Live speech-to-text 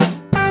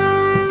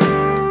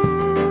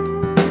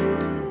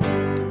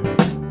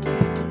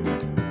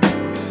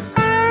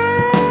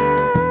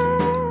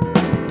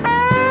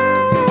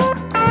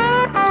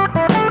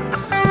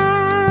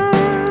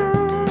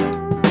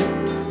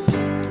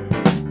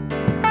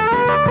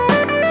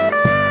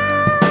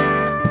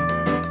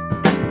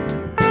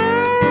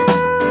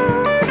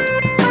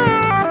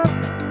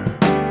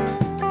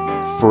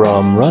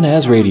From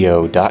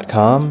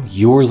runasradio.com,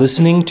 you're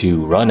listening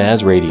to Run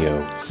As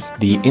Radio,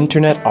 the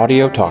internet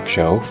audio talk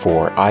show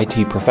for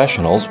IT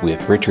professionals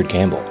with Richard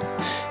Campbell.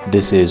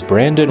 This is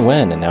Brandon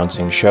Wen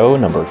announcing show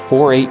number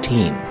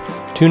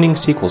 418, Tuning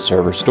SQL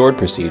Server Stored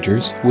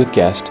Procedures with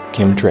guest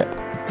Kim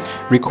Tripp.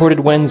 Recorded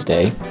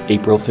Wednesday,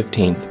 April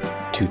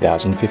 15th,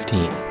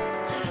 2015.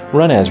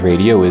 Run As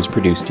Radio is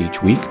produced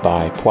each week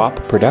by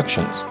PWOP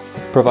Productions,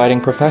 providing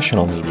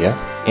professional media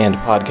and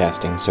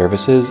podcasting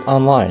services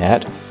online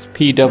at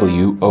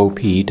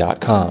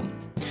pwop.com.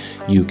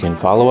 You can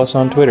follow us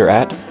on Twitter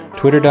at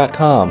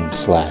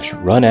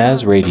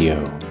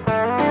twitter.com/runasradio.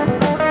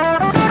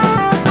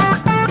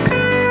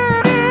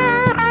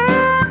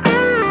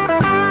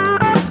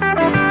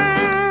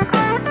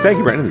 Thank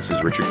you, Brandon. This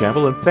is Richard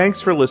Campbell, and thanks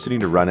for listening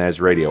to Run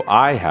As Radio.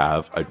 I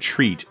have a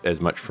treat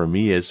as much for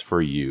me as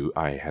for you.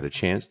 I had a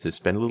chance to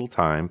spend a little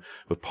time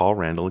with Paul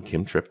Randall and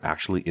Kim Tripp,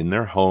 actually in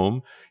their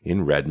home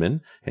in Redmond,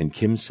 and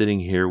Kim's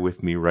sitting here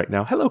with me right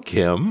now. Hello,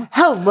 Kim.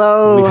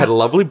 Hello. We've had a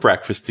lovely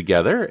breakfast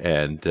together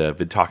and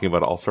been talking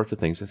about all sorts of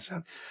things.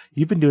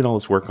 You've been doing all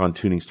this work on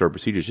tuning stored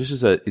procedures. Is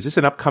this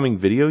an upcoming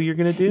video you're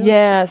going to do?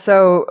 Yeah.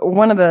 So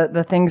one of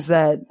the things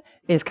that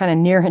is kind of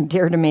near and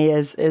dear to me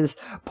is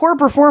poor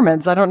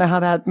performance. I don't know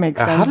how that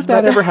makes sense. How did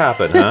that ever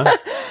happen, huh?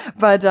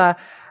 But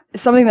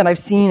something that I've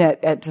seen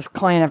at just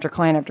client after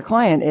client after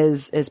client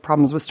is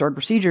problems with stored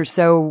procedures.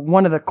 So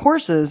one of the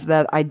courses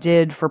that I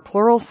did for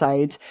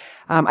Pluralsight,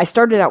 I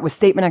started out with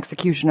statement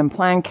execution and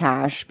plan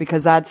cache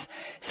because that's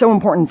so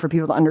important for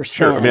people to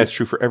understand. Sure. I mean, that's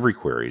true for every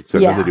query. It's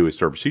nothing to do with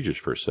stored procedures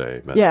per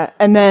se. But. Yeah.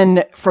 And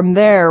then from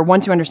there,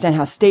 once you understand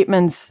how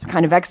statements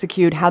kind of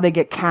execute, how they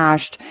get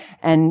cached,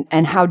 and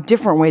how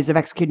different ways of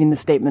executing the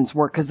statements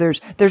work. Cause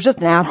there's just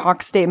an ad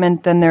hoc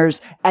statement. Then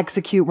there's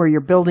execute where you're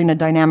building a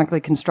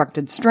dynamically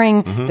constructed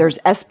string. Mm-hmm. There's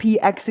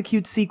SP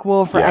execute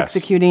SQL for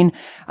executing,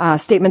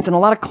 statements. And a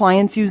lot of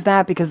clients use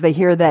that because they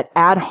hear that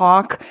ad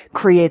hoc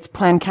creates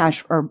plan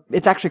cache, or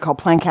it's actually called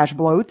plan cache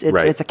bloat.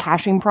 It's a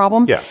caching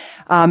problem. Yeah.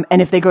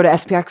 And if they go to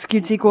SP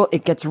execute SQL,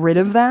 it gets rid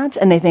of that.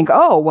 And they think,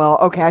 oh, well,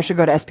 okay, I should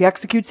go to SP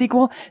execute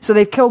SQL. So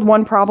they've killed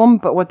one problem,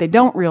 but what they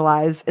don't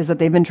realize is that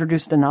they've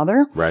introduced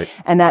another. Right.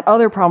 And that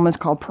other problem is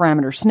called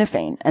parameter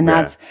sniffing. And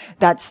that's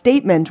that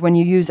statement when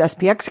you use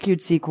SP execute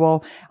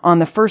SQL on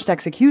the first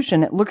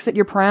execution, it looks at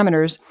your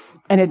parameters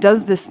and it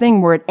does this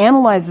thing where it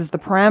analyzes the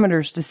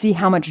parameters to see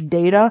how much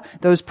data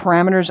those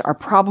parameters are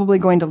probably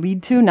going to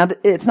lead to. Now,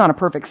 it's not a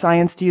perfect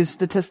science to use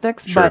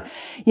statistics, but,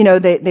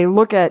 they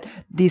look at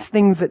these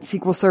things that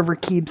SQL Server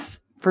keeps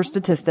for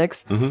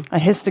statistics, a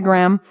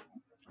histogram.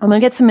 And they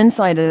get some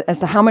insight as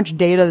to how much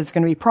data that's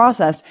going to be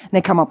processed, and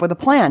they come up with a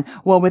plan.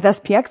 Well, with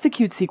SP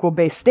execute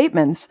SQL-based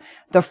statements,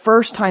 the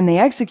first time they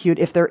execute,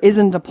 if there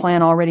isn't a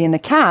plan already in the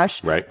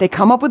cache, they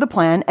come up with a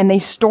plan and they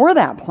store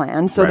that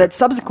plan so that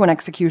subsequent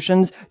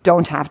executions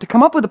don't have to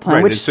come up with a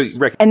plan.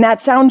 And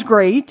that sounds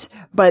great,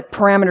 but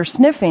parameter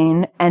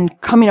sniffing and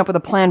coming up with a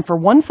plan for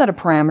one set of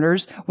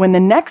parameters when the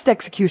next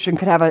execution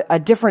could have a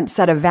different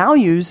set of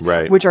values,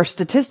 which are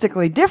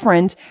statistically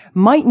different,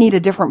 might need a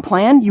different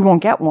plan. You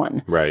won't get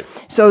one. Right.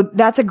 So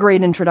that's a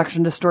great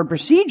introduction to stored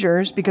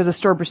procedures because a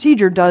stored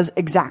procedure does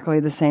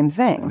exactly the same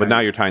thing. But now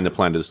you're tying the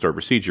plan to the stored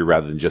procedure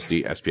rather than just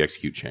the SP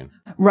execute chain.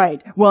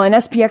 Right. Well, an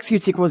SP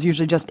execute SQL is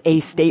usually just a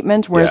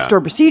statement, whereas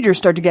stored procedures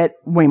start to get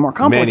way more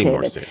complicated. Many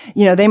more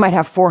statements. They might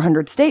have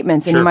 400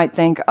 statements and you might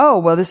think, oh,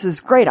 well, this is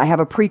great. I have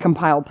a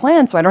pre-compiled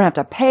plan, so I don't have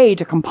to pay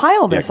to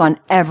compile this on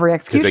every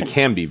execution. Because it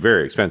can be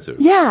very expensive.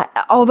 Yeah.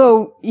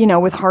 Although,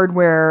 with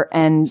hardware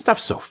and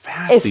stuff's so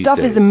fast. Stuff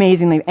is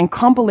amazingly, and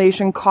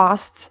compilation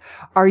costs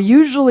are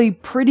usually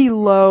pretty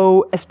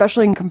low,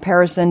 especially in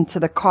comparison to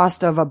the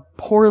cost of a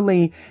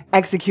poorly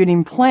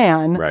executing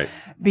plan. Right.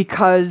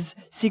 Because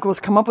SQL's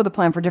come up with a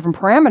plan for different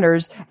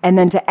parameters, and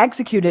then to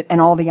execute it and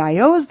all the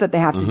IOs that they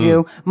have to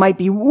do might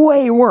be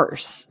way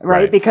worse,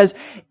 right? Because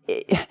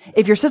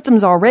if your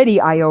system's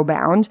already IO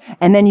bound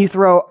and then you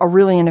throw a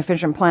really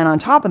inefficient plan on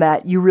top of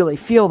that, you really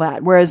feel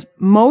that. Whereas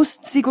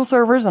most SQL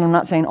servers, and I'm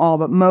not saying all,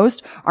 but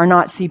most are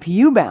not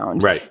CPU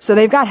bound. Right. So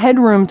they've got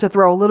headroom to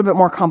throw a little bit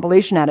more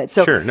compilation at it.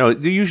 So no,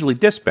 they're usually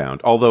disk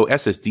bound, although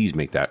SSDs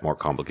make that more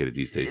complicated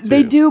these days too.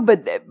 They do,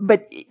 but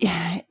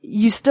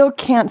you still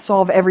can't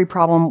solve every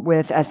problem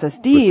with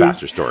SSDs. With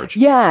faster storage.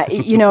 Yeah.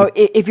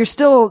 If you're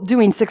still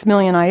doing 6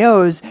 million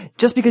IOs,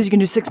 just because you can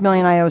do 6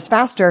 million IOs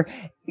faster,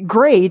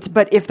 great,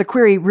 but if the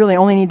query really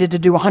only needed to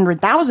do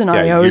 100,000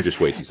 IOs, you're just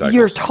wasting cycles.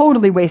 You're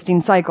totally wasting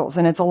cycles,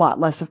 and it's a lot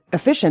less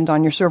efficient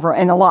on your server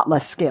and a lot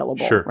less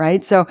scalable,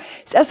 right? So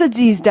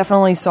SSDs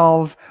definitely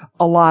solve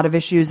a lot of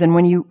issues, and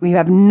when you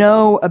have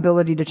no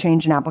ability to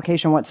change an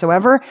application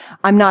whatsoever,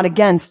 I'm not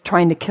against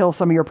trying to kill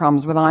some of your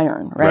problems with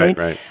iron, right?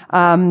 Right.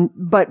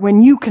 But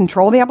when you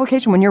control the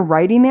application, when you're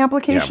writing the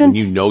application,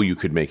 when you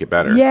could make it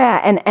better.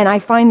 Yeah, and I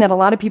find that a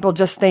lot of people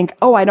just think,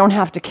 oh, I don't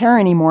have to care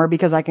anymore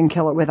because I can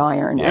kill it with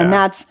iron, and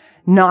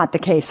not the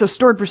case. So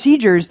stored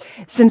procedures,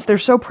 since they're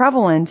so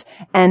prevalent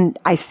and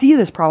I see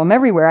this problem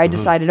everywhere, I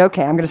decided,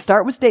 okay, I'm going to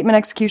start with statement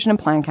execution and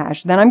plan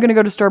cache. Then I'm going to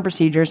go to stored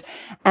procedures.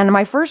 And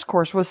my first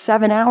course was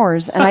 7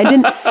 hours and I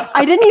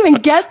didn't even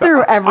get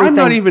through everything. I'm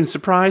not even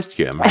surprised,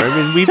 Kim. I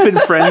mean, we've been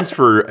friends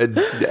for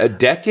a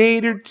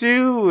decade or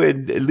two,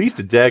 and at least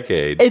a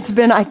decade. It's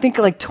been, I think,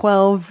 like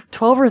 12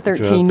 or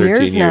 13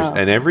 years now.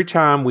 And every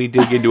time we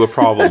dig into a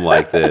problem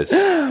like this,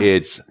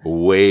 it's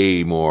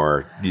way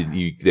more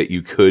that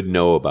you could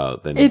know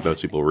about than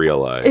most people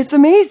realize. It's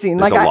amazing.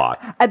 There's a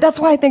lot. That's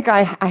why I think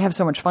I have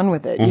so much fun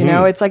with it. You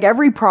know, it's like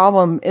every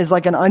problem is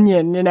like an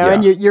onion, you know,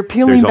 and you're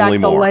peeling back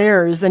the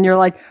layers and you're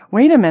like,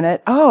 wait a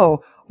minute.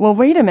 Oh, well,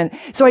 wait a minute.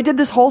 So I did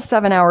this whole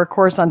 7-hour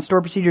course on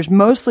stored procedures,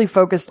 mostly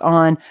focused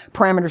on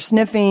parameter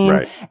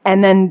sniffing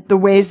and then the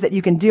ways that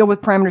you can deal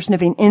with parameter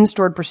sniffing in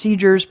stored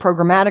procedures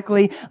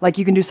programmatically. Like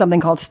you can do something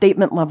called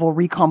statement level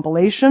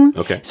recompilation.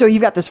 Okay. So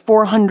you've got this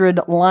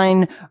 400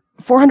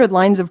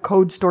 lines of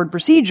code stored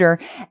procedure.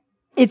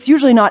 It's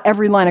usually not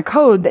every line of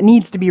code that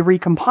needs to be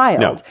recompiled.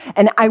 No.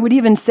 And I would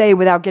even say,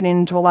 without getting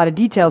into a lot of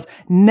details,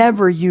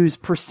 never use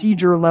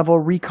procedure level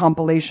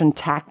recompilation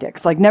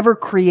tactics. Like never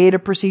create a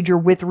procedure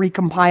with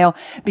recompile,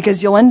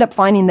 because you'll end up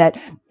finding that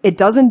it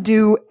doesn't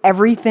do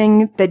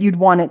everything that you'd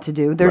want it to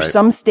do. There's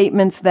some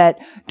statements that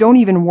don't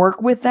even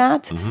work with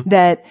that,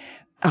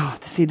 Oh,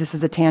 see, this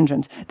is a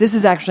tangent. This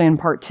is actually in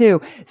part 2.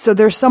 So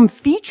there's some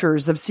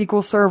features of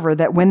SQL Server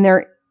that when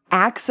they're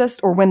accessed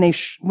or when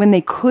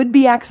they could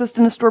be accessed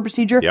in a stored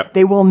procedure,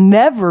 they will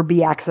never be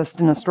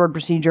accessed in a stored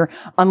procedure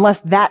unless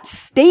that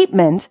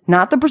statement,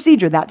 not the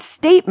procedure, that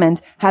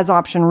statement has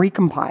option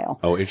recompile.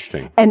 Oh,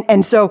 interesting.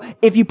 And so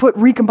if you put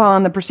recompile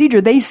on the procedure,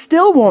 they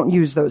still won't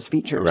use those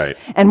features. Right.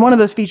 And one of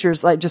those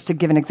features, like just to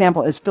give an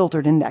example, is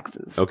filtered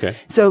indexes. Okay.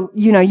 So,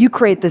 you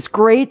create this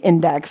great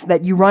index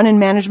that you run in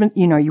management,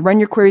 you run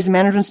your queries in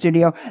Management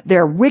Studio.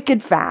 They're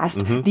wicked fast.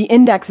 The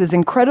index is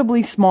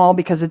incredibly small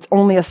because it's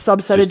only a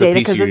subset of data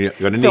because it's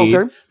going to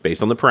filtered need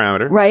based on the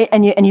parameter. Right.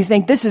 And you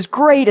think this is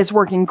great. It's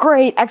working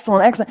great.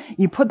 Excellent.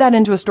 You put that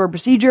into a stored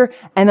procedure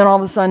and then all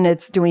of a sudden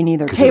it's doing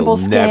either table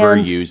scans. Never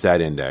use that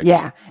index.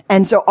 Yeah.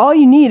 And so all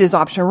you need is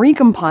option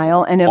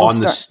recompile and it'll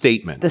the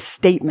statement. The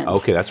statement.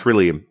 Okay. That's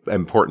really an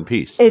important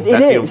piece. It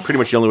is pretty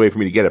much the only way for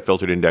me to get a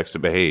filtered index to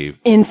behave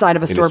inside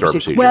of a stored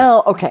procedure.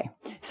 Well, okay.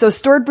 So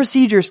stored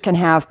procedures can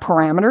have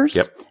parameters.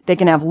 Yep. They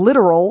can have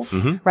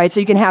literals, right? So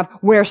you can have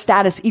where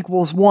status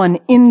equals 1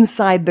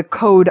 inside the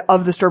code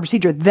of the stored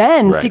procedure.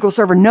 Then SQL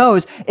Server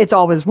knows it's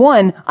always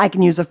 1. I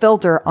can use a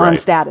filter on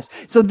status.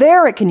 So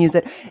there it can use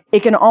it. It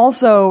can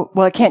also,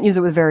 it can't use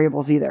it with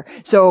variables either.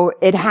 So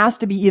it has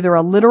to be either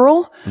a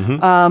literal,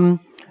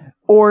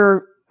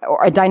 or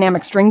a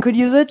dynamic string could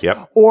use it,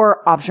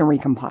 or option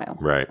recompile.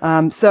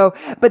 Right.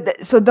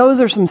 So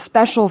those are some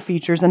special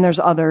features, and there's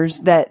others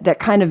that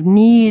kind of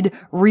need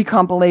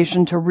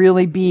recompilation to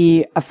really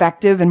be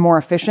effective and more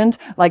efficient.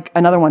 Like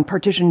another one,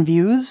 partition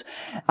views.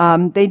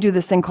 They do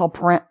this thing called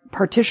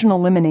partition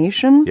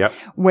elimination,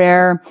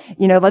 where,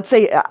 let's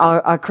say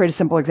I'll create a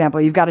simple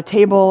example. You've got a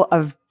table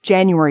of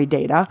January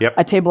data,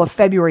 a table of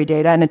February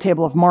data, and a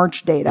table of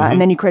March data. And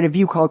then you create a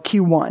view called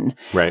Q1.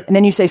 Right. And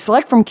then you say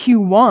select from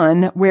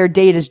Q1 where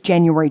date is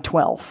January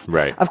 12th.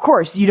 Right. Of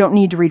course, you don't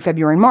need to read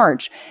February and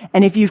March.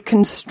 And if you've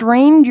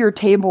constrained your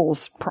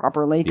tables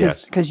properly,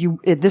 because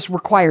this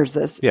requires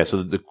this. Yeah.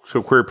 So the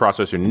query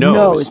processor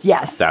knows.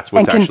 Yes. That's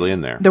what's actually in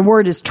there. The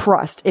word is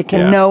trust. It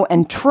can know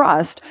and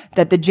trust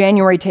that the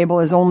January table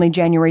is only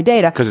January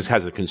data. Because it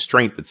has a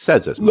constraint that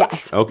says as much.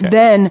 Yes. Okay.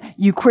 Then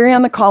you query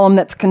on the column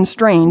that's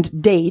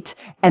constrained date,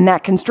 and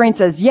that constraint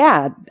says,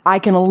 I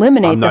can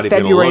eliminate the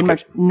February and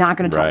March. Not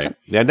going to touch it.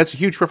 And that's a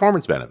huge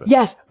performance benefit.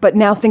 Yes, but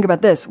now think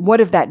about this. What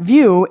if that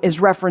view is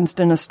referenced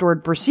in a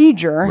stored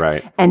procedure?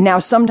 Right. And now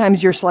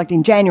sometimes you're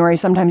selecting January,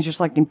 sometimes you're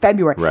selecting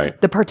February. Right.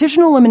 The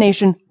partition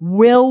elimination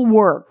will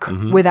work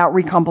without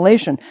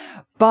recompilation.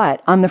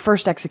 But on the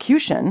first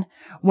execution,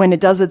 when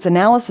it does its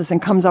analysis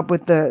and comes up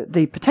with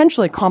the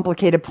potentially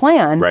complicated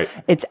plan,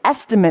 its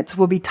estimates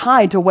will be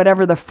tied to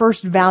whatever the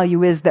first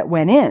value is that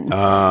went in.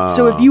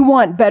 So if you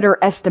want better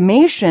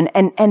estimation,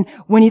 and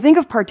when you think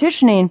of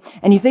partitioning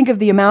and you think of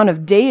the amount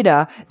of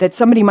data that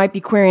somebody might be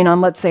querying on,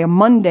 let's say, a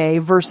Monday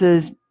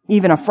versus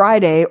even a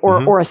Friday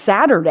or a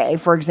Saturday,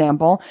 for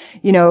example,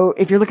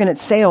 if you're looking at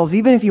sales,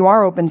 even if you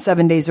are open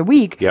 7 days a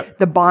week,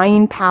 the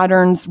buying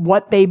patterns,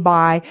 what they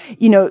buy,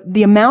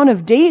 the amount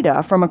of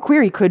data from a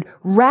query could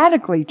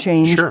radically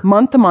change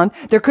month to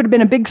month. There could have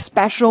been a big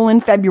special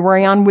in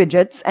February on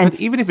widgets. And but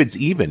even if it's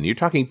even, you're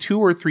talking 2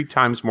 or 3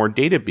 times more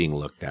data being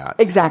looked at.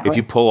 Exactly. If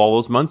you pull all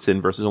those months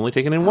in versus only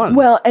taking in one.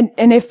 Well,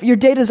 and if your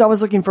data is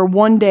always looking for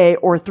 1 day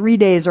or 3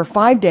 days or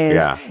 5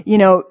 days,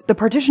 the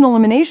partition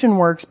elimination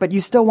works, but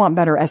you still want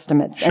better estimation.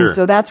 estimates. Sure. And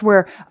so that's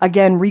where,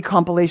 again,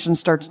 recompilation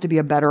starts to be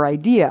a better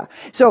idea.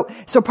 So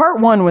part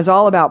one was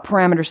all about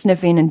parameter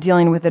sniffing and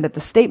dealing with it at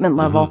the statement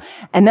level.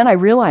 And then I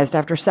realized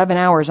after 7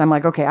 hours, I'm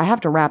like, okay, I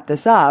have to wrap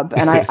this up,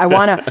 and I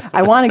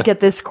want to get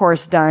this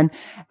course done.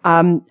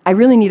 I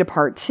really need a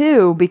part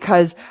two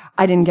because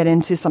I didn't get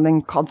into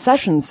something called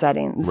session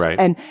settings. Right.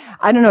 And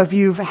I don't know if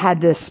you've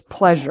had this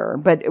pleasure,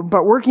 but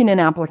working in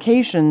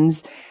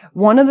applications,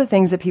 one of the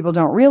things that people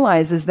don't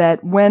realize is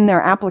that when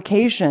their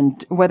application,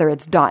 whether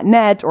it's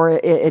 .NET or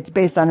it's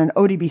based on an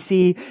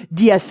ODBC,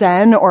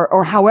 DSN,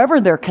 or however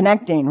they're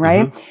connecting,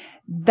 right?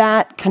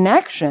 That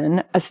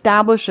connection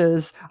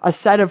establishes a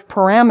set of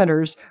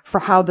parameters for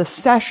how the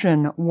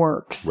session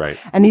works. Right.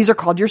 And these are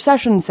called your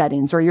session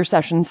settings or your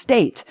session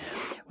state.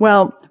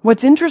 Well,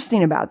 what's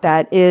interesting about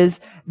that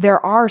is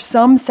there are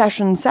some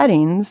session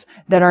settings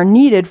that are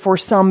needed for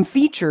some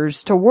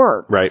features to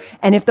work. Right.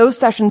 And if those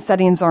session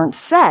settings aren't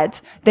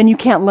set, then you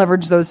can't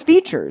leverage those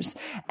features.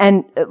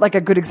 And like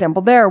a good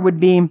example there would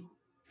be,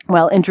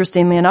 well,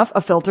 interestingly enough,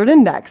 a filtered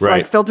index.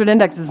 Right. Like filtered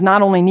indexes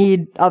not only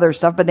need other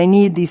stuff, but they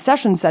need these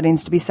session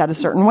settings to be set a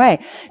certain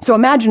way. So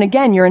imagine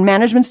again, you're in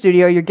Management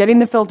Studio, you're getting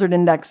the filtered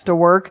index to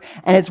work,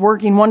 and it's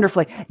working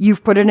wonderfully.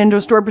 You've put it into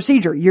a stored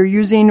procedure. You're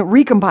using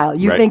recompile.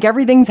 You think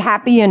everything's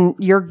happy and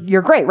you're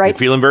great, right? You're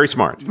feeling very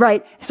smart.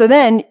 Right. So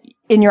then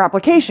in your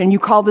application, you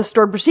call this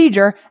stored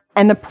procedure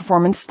and the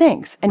performance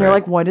stinks. And you're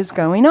like, what is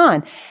going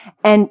on?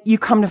 And you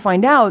come to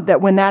find out that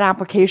when that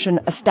application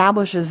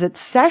establishes its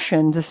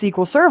session to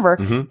SQL Server,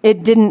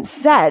 it didn't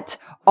set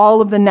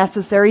all of the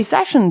necessary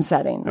session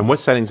settings. And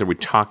what settings are we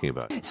talking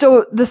about?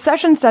 So the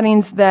session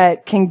settings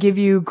that can give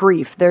you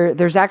grief,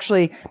 there's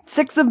actually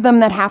 6 of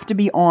them that have to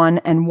be on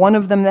and 1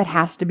 of them that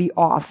has to be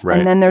off. Right.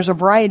 And then there's a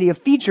variety of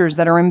features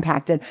that are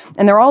impacted.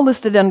 And they're all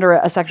listed under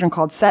a section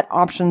called set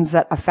options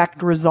that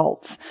affect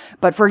results.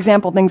 But for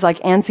example, things like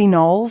ANSI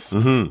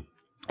nulls,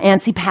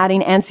 ANSI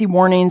padding, ANSI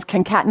warnings,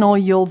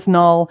 concatenol yields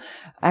null.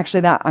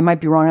 Actually, that I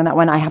might be wrong on that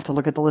one. I have to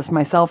look at the list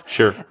myself.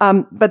 Sure.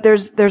 But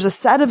there's a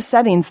set of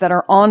settings that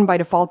are on by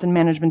default in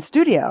Management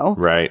Studio.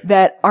 Right.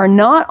 That are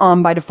not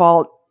on by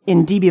default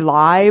in DB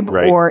Lib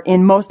or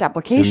in most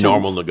applications. The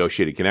normal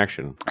negotiated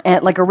connection.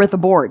 And like arith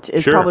abort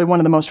is probably one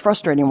of the most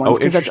frustrating ones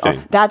because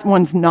that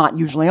one's not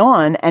usually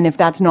on. And if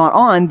that's not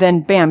on,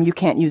 then bam, you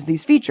can't use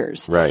these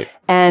features. Right.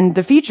 And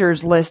the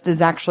features list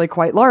is actually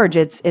quite large.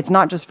 It's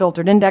not just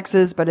filtered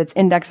indexes, but it's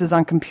indexes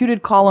on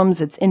computed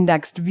columns. It's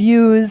indexed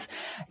views.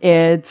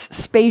 It's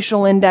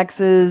spatial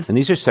indexes. And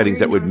these are settings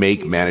that would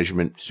make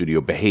Management Studio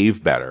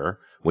behave better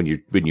when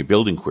you're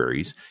building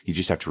queries. You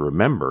just have to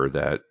remember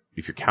that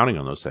if you're counting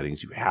on those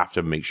settings, you have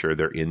to make sure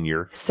they're in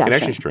your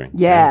connection string.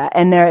 Yeah.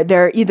 And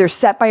they're either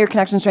set by your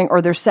connection string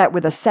or they're set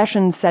with a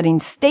session setting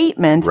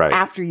statement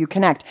after you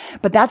connect.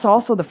 But that's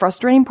also the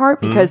frustrating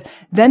part because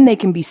then they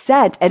can be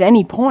set at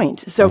any point.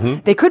 So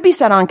they could be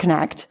set on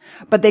connect,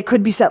 but they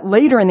could be set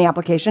later in the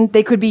application.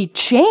 They could be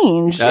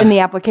changed in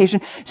the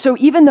application. So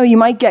even though you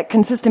might get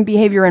consistent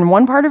behavior in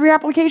one part of your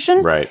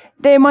application,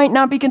 they might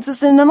not be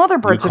consistent in other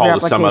parts of your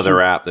application. You call some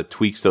other app that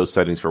tweaks those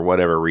settings for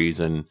whatever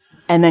reason.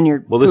 And then you're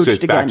this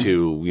goes again. back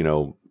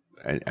to,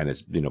 and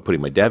it's, putting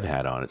my dev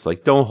hat on. It's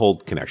like, don't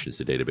hold connections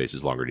to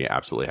databases longer than you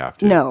absolutely have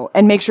to. No.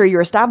 And make sure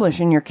you're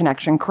establishing your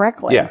connection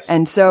correctly. Yes.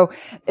 And so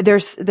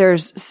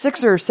there's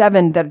 6 or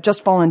 7 that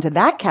just fall into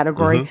that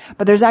category,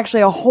 but there's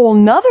actually a whole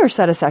nother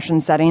set of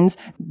session settings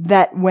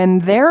that when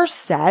they're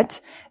set,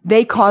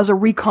 they cause a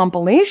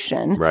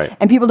recompilation. Right.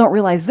 And people don't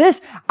realize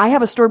this. I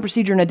have a stored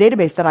procedure in a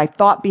database that I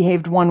thought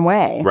behaved one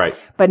way. Right.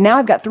 But now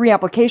I've got 3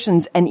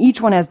 applications and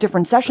each one has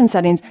different session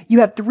settings.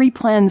 You have 3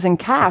 plans in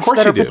cache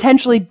that are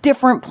potentially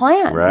different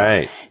plans.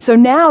 Right. So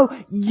now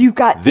you've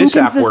got this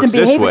inconsistent app works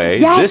behavior. This way.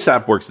 Yes. This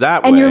app works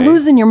that way. And you're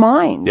losing your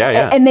mind. Yeah,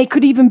 yeah. And they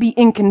could even be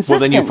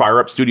inconsistent. Well, then you fire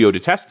up Studio to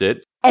test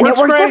it. And it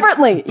works great.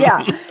 differently.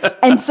 Yeah.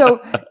 And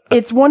so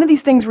it's one of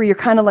these things where you're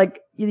kind of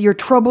like, your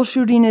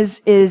troubleshooting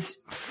is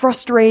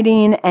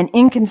frustrating and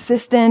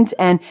inconsistent.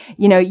 And,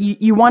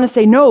 you want to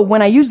say, no,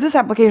 when I use this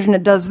application,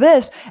 it does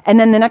this. And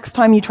then the next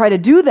time you try to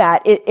do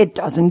that, it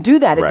doesn't do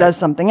that. It does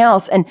something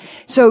else. And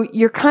so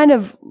you're kind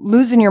of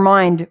losing your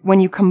mind when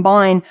you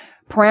combine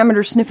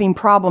parameter sniffing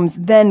problems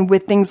then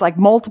with things like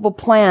multiple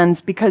plans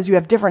because you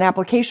have different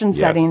application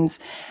settings.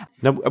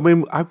 Now,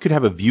 I could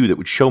have a view that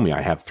would show me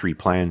I have 3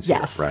 plans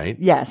here, right?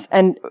 Yes.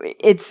 And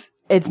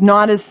it's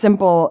not as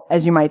simple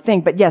as you might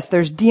think, but yes,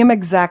 there's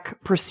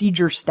dmexec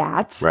procedure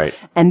stats. Right.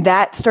 And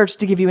that starts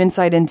to give you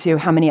insight into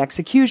how many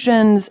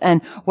executions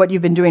and what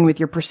you've been doing with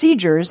your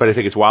procedures. But I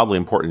think it's wildly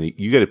important that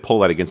you got to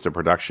pull that against a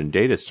production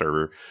data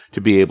server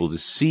to be able to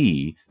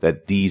see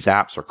that these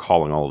apps are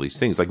calling all of these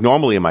things. Like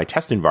normally in my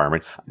test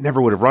environment, I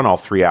never would have run all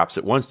 3 apps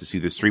at once to see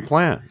there's 3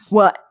 plans.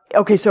 Well,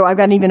 okay, so I've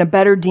got even a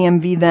better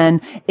DMV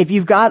then. If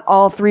you've got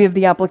all three of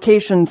the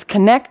applications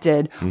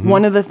connected,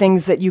 one of the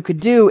things that you could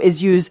do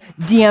is use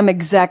DM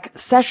exec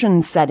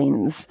session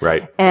settings.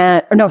 Right.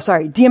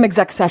 DM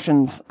exec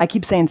sessions. I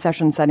keep saying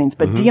session settings,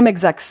 but DM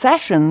exec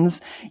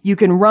sessions you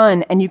can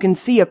run and you can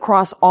see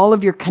across all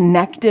of your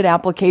connected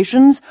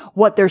applications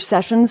what their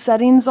session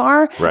settings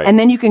are. Right. And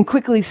then you can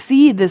quickly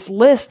see this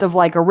list of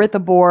like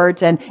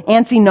arithabort and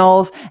ANSI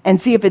nulls and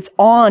see if it's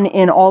on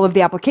in all of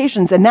the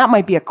applications. And that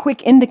might be a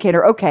quick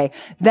indicator. Okay,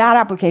 that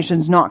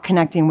application's not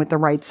connecting with the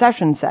right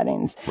session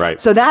settings. Right.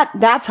 So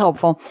that's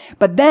helpful.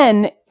 But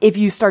then if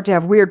you start to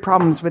have weird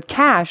problems with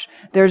cache,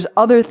 there's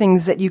other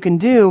things that you can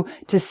do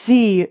to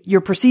see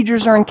your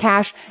procedures are in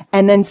cache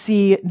and then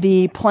see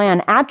the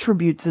plan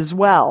attributes as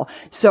well.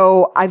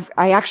 So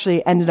I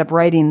actually ended up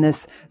writing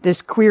this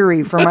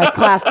query for my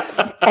class.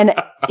 And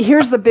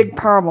here's the big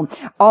problem.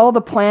 All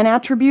the plan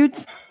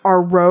attributes are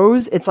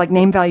rows. It's like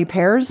name value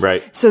pairs.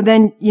 Right. So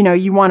then,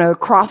 you want to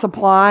cross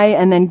apply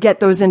and then get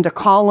those into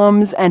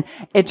columns. And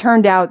it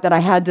turned out that I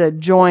had to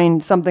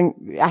join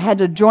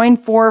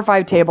 4 or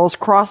 5 tables,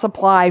 cross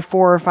apply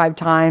 4 or 5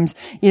 times,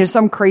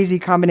 some crazy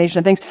combination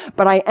of things.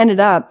 But I ended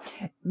up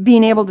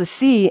being able to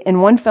see in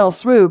one fell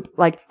swoop,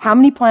 like how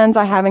many plans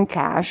I have in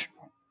cache,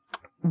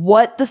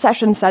 what the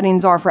session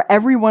settings are for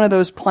every one of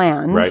those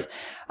plans.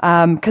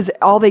 Right. Cause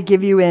all they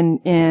give you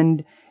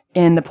in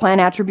the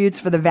plan attributes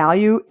for the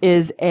value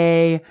is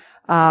a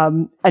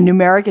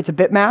numeric, it's a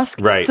bit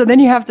mask. Right. So then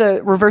you have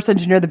to reverse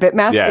engineer the bit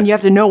mask and you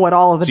have to know what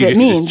all of the bit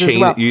means as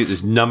well.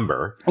 This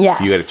number. Yes.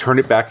 You got to turn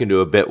it back into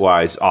a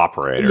bitwise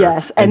operator.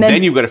 Yes. And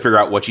then you've got to figure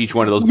out what each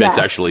one of those bits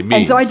actually means.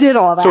 And so I did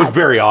all that. So it's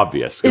very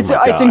obvious.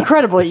 It's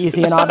incredibly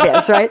easy and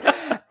obvious, right?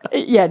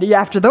 Yeah,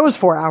 after those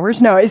 4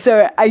 hours. No,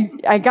 so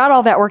I got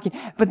all that working.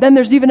 But then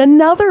there's even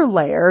another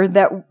layer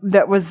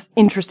that was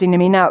interesting to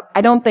me. Now,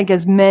 I don't think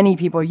as many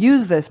people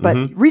use this, but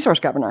resource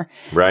governor.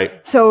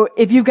 Right. So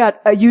if you've got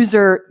a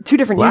user, two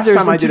different users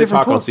Last time I did a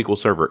talk pools, on SQL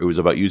Server, it was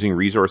about using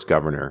resource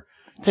governor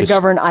to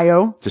govern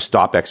I/O. To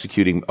stop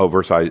executing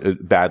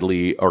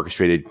badly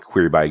orchestrated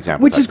query by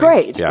example. Which is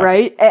great,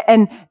 right?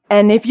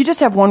 And if you just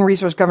have one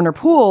resource governor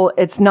pool,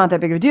 it's not that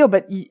big of a deal,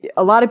 but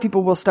a lot of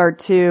people will start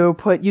to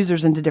put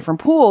users into different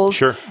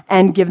pools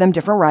and give them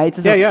different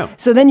rights.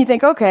 So then you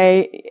think,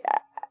 okay,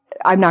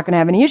 I'm not going to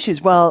have any issues.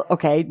 Well,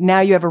 okay, now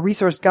you have a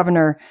resource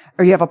governor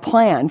or you have a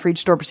plan for each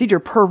stored procedure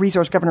per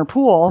resource governor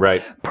pool,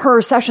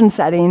 per session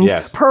settings,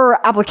 per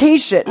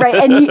application, right?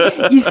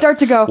 And you start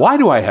to go, why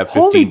do I have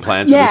 15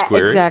 plans in this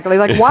query? Exactly.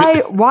 Like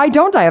why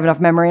don't I have enough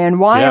memory and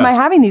why am I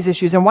having these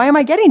issues and why am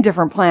I getting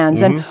different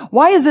plans and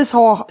why is this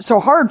so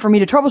hard for me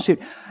to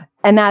troubleshoot?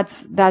 And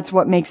that's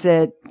what makes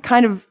it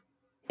kind of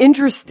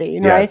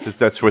interesting, right?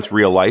 That's what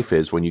real life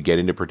is when you get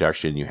into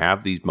production. You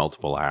have these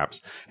multiple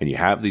apps and you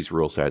have these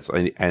rule sets.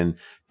 And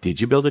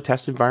did you build a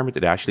test environment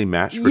that actually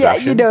matched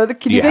production? Yeah,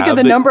 can you think of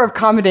the number of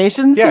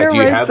combinations here? Do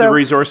you have the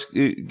resource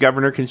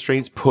governor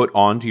constraints put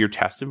onto your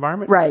test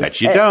environment? Right. Bet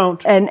you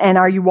don't. And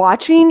are you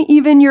watching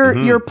even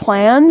your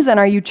plans and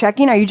are you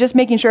checking? Are you just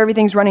making sure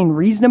everything's running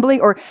reasonably?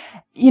 Or,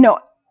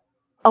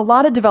 a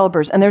lot of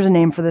developers, and there's a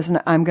name for this, and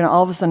I'm going to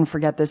all of a sudden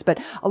forget this,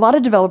 but a lot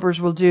of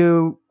developers will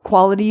do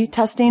quality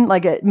testing,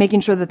 like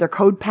making sure that their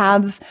code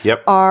paths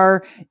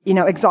are,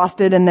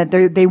 exhausted and that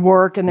they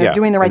work and they're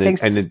doing the right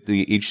things. And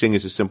each thing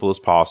is as simple as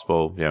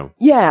possible.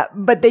 Yeah,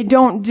 but they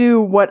don't do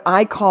what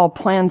I call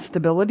plan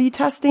stability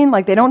testing.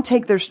 Like they don't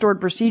take their stored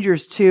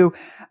procedures to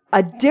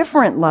a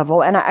different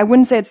level. And I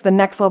wouldn't say it's the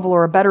next level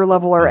or a better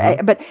level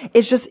but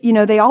it's just,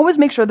 they always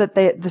make sure that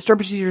the stored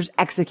procedures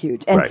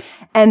execute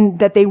and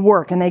that they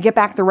work and they get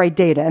back the right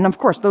data. And of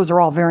course, those are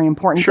all very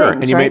important things.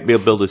 And you might be able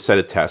to build a set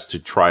of tests to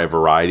try a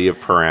variety of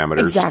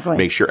parameters. Exactly.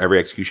 Make sure every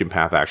execution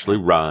path actually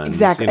runs.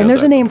 Exactly. And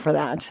there's a name for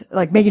that.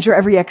 Like making sure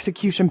every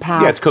execution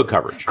path. Yeah, it's code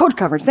coverage. Code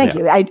coverage. Thank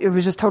you. It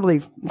was just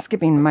totally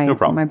skipping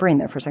my brain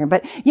there for a second.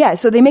 But yeah,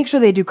 so they make sure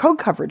they do code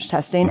coverage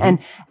testing and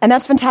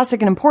that's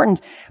fantastic and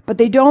important, but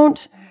they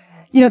don't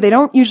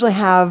usually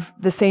have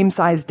the same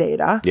size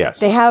data. Yes.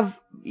 They have,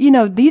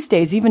 these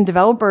days, even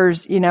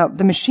developers,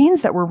 the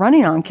machines that we're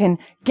running on can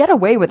get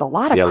away with a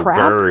lot of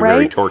crap, very, right?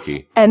 very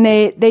torquey. And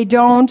they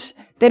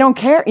don't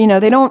care,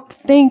 they don't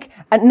think,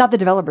 not the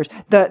developers,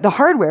 the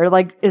hardware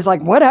is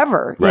like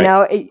whatever,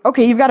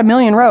 okay, you've got 1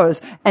 million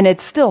rows and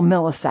it's still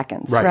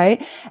milliseconds,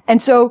 right?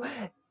 And so,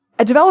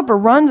 a developer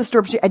runs a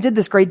stored procedure. I did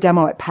this great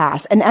demo at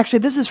PASS, and actually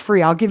this is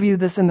free. I'll give you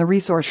this in the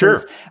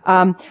resources.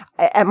 Sure.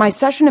 At my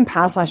session in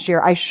PASS last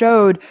year, I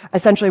showed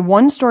essentially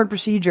one stored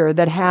procedure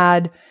that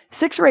had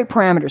 6 or 8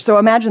 parameters. So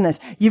imagine this.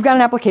 You've got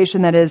an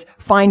application that is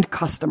find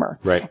customer.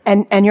 Right.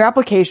 And your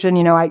application,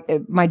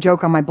 my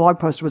joke on my blog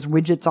post was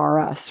widgets are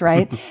us,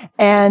 right?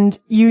 And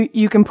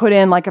you can put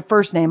in like a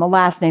first name, a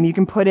last name. You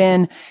can put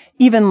in,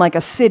 even like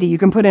a city. You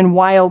can put in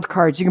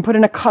wildcards. You can put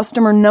in a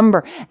customer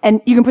number,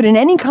 and you can put in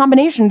any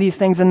combination of these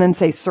things and then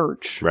say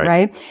search,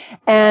 right?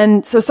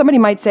 And so somebody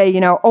might say,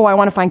 oh, I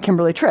want to find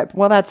Kimberly Tripp.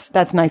 Well,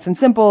 that's nice and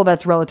simple.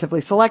 That's relatively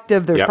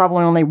selective. There's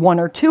probably only one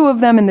or two of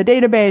them in the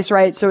database,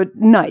 right? So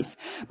nice.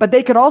 But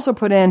they could also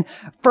put in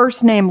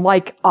first name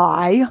like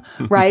I,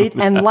 right?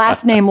 And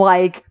last name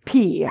like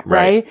P,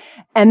 right?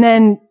 And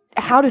then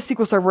how does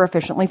SQL Server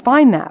efficiently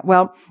find that?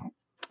 Well,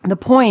 the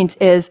point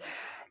is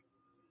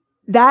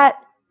that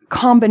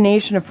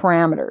combination of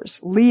parameters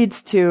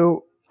leads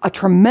to a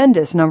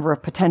tremendous number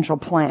of potential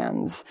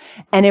plans.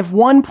 And if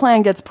one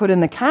plan gets put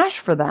in the cache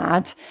for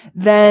that,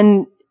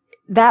 then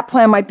that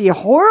plan might be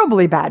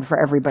horribly bad for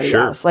everybody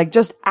else, like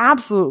just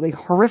absolutely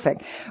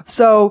horrific.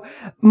 So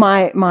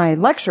my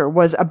lecture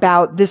was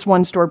about this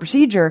one stored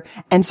procedure.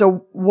 And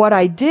so what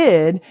I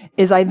did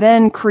is I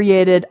then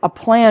created a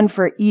plan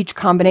for each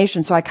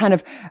combination. So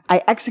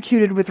I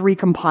executed with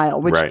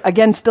recompile, which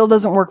again still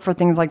doesn't work for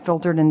things like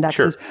filtered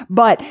indexes,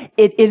 but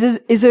it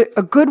is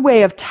a good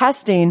way of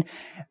testing,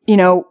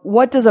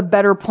 what does a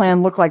better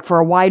plan look like for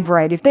a wide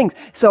variety of things?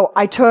 So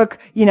I took,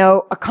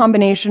 a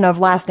combination of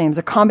last names,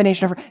 a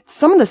combination of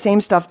some of the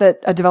same stuff that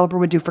a developer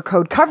would do for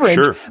code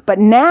coverage. But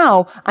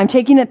now I'm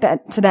taking it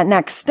to that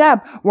next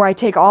step where I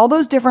take all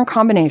those different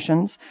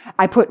combinations,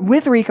 I put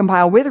with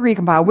recompile,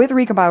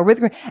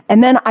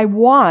 and then I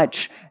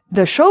watch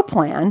the show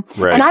plan.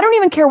 And I don't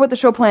even care what the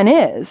show plan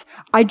is.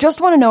 I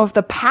just want to know if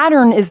the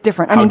pattern is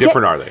different. How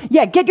different are they?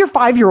 Yeah, get your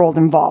 5-year-old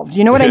involved.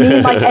 You know what I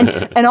mean? Like,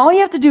 and all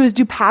you have to do is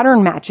do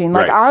pattern matching.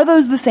 Like, are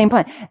those the same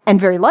plan? And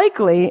very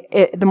likely,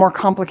 the more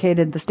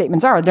complicated the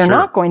statements are, they're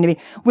not going to be,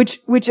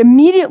 which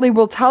immediately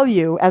will tell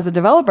you as a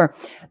developer,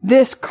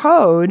 this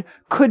code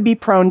could be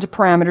prone to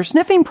parameter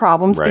sniffing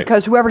problems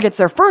because whoever gets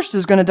there first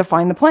is going to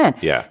define the plan.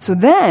 So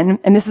then,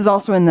 and this is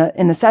also in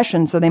the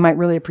session, so they might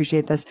really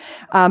appreciate this.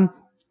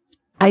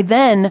 I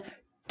then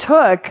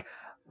took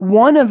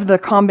one of the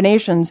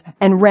combinations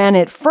and ran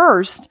it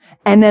first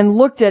and then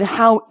looked at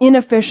how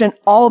inefficient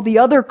all the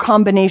other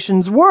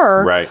combinations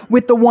were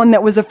with the one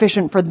that was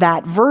efficient for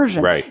that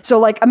version. So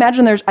like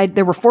imagine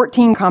there were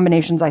 14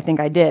 combinations I think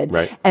I did.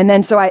 And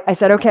then so I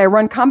said, okay, I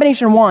run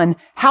combination 1.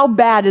 How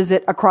bad is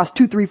it across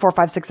 2, 3, 4,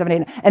 5, 6,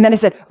 7, 8? And then I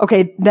said,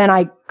 okay, then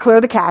I clear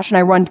the cache and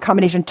I run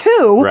combination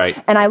 2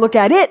 and I look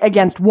at it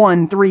against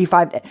 1, 3,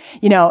 5,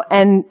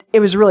 and it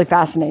was really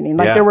fascinating.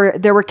 Like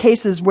there were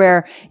cases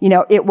where,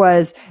 it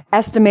was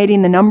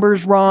estimating the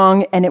numbers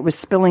wrong and it was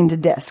spilling to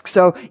disk.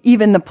 So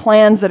even the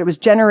plans that it was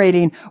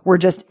generating were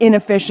just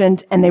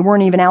inefficient and they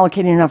weren't even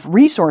allocating enough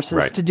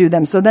resources to do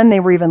them. So then they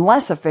were even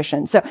less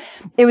efficient. So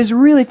it was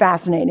really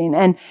fascinating.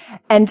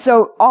 And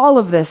so all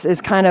of this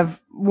is kind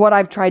of what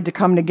I've tried to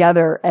come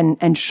together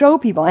and show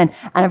people. And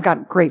I've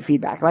got great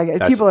feedback. Like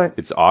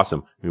it's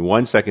awesome. I mean,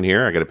 1 second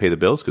here. I got to pay the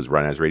bills because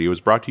Run As Radio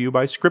is brought to you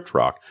by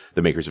ScriptRock,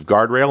 the makers of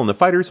Guardrail and the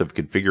fighters of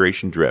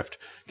configuration drift.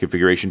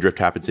 Configuration drift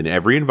happens in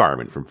every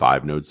environment from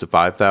 5 nodes to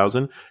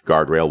 5,000.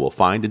 Guardrail will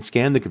find and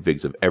scan the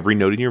configs of every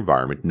node in your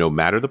environment, no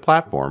matter the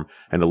platform,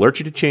 and alert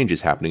you to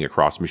changes happening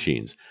across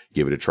machines.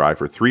 Give it a try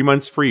for 3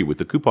 months free with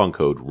the coupon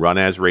code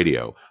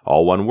RUNASRadio,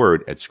 all one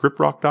word, at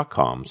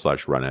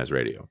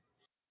scriptrock.com/runasradio.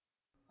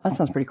 That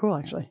sounds pretty cool,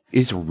 actually.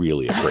 It's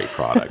really a great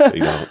product.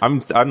 I'm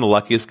the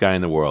luckiest guy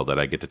in the world that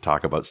I get to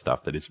talk about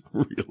stuff that is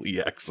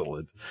really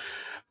excellent.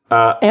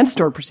 And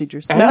stored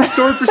procedures. And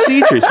stored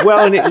procedures.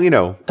 Well, and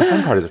the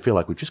fun part is I feel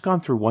like we've just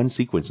gone through one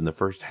sequence in the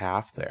first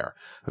half there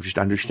of just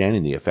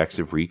understanding the effects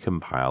of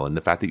recompile and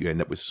the fact that you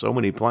end up with so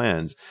many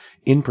plans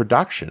in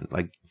production.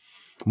 Like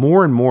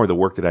more and more the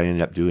work that I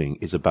end up doing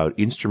is about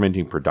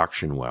instrumenting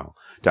production well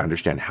to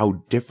understand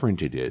how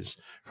different it is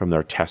from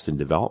their test and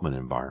development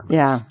environments.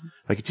 Yeah.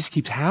 Like it just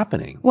keeps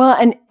happening. Well,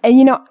 and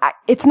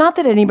it's not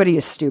that anybody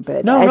is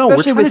stupid. No, especially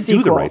we're trying with to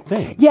do the SQL. right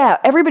thing. Yeah,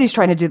 everybody's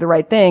trying to do the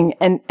right thing.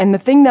 And the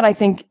thing that I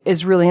think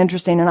is really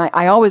interesting, and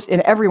I always,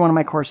 in every one of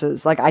my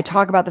courses, like I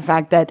talk about the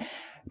fact that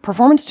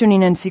performance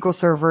tuning in SQL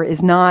Server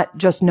is not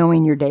just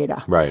knowing your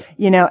data. Right.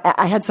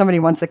 I had somebody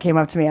once that came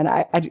up to me, and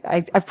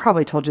I've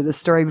probably told you this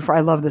story before. I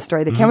love this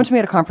story. They came up to me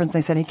at a conference and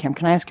they said, "Hey, Kim,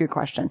 can I ask you a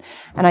question?"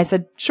 And I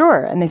said,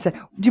 "Sure." And they said,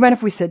 "Do you mind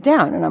if we sit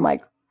down?" And I'm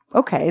like,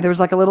 okay. There was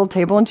like a little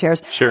table and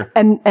chairs. Sure.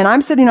 And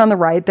I'm sitting on the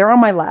right, they're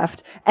on my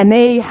left, and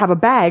they have a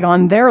bag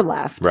on their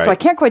left. Right. So I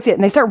can't quite see it.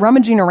 And they start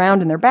rummaging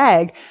around in their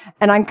bag,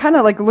 and I'm kind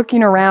of like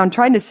looking around,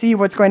 trying to see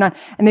what's going on.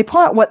 And they pull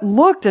out what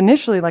looked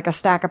initially like a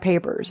stack of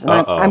papers. And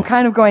I'm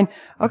kind of going,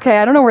 okay,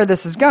 I don't know where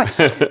this is going.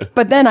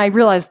 But then I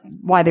realized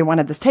why they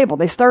wanted this table.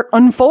 They start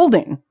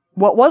unfolding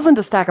what wasn't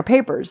a stack of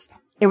papers.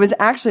 It was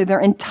actually their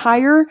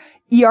entire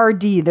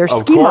ERD, their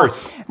schema,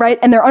 right?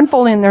 And they're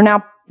unfolding, and they're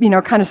now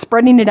kind of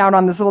spreading it out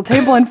on this little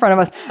table in front of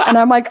us. And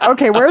I'm like,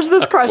 okay, where's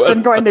this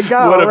question going to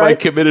go? What have I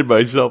committed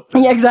myself to?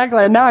 Yeah,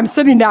 exactly. And now I'm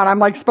sitting down. I'm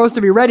like supposed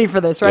to be ready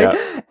for this, right?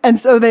 Yeah. And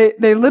so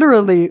they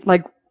literally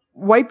like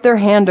wipe their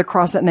hand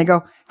across it and they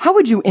go, how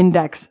would you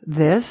index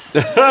this?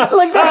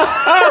 Like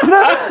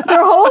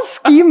their whole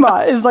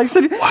schema is like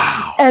sitting.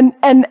 Wow.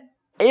 And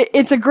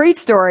it's a great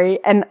story.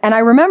 And I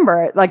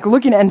remember like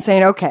looking at it and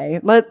saying, okay,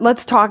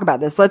 let's talk about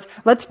this.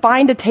 Let's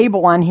find a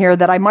table on here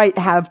that I might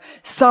have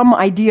some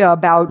idea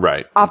about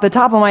off the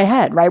top of my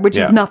head, right? Which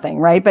is nothing,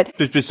 right? But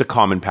it's just a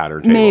common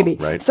pattern table, maybe.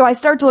 Right? So I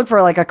start to look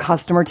for like a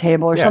customer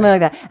table or something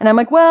like that. And I'm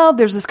like, well,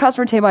 there's this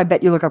customer table. I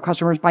bet you look up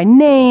customers by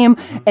name.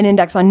 An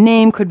index on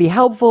name could be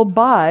helpful.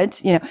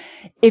 But,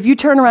 if you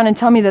turn around and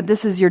tell me that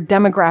this is your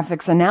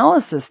demographics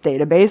analysis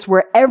database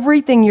where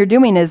everything you're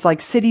doing is like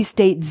city,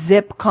 state,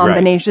 zip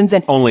combinations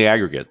and only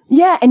aggregates.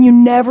 Yeah. And you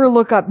never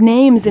look up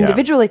names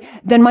individually,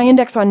 then my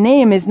index on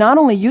name is not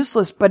only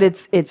useless, but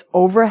it's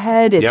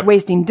overhead. It's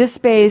wasting disk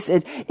space.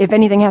 If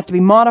anything has to be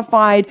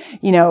modified,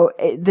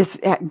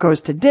 this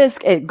goes to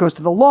disk. It goes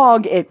to the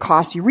log. It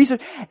costs you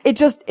research.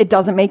 It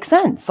doesn't make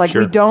sense. Like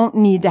we don't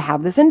need to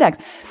have this index.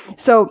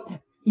 So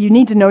you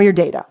need to know your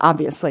data,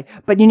 obviously,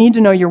 but you need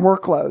to know your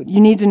workload. You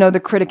need to know the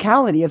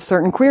criticality of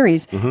certain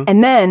queries.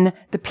 And then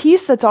the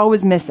piece that's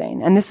always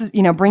missing, and this is,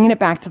 bringing it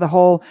back to the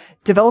whole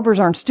developers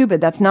aren't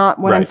stupid. That's not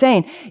what I'm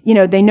saying.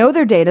 They know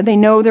their data, they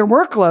know their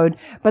workload,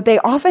 but they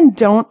often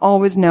don't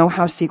always know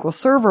how SQL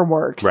Server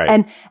works.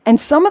 And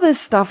some of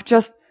this stuff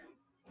just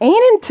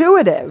ain't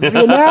intuitive,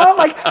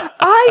 like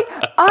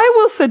I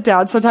will sit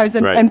down sometimes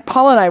and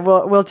Paul and I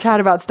will chat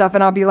about stuff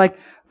and I'll be like,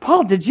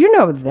 Paul, did you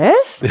know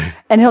this?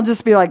 And he'll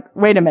just be like,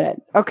 wait a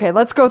minute. Okay,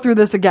 let's go through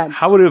this again.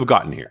 How would it have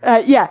gotten here?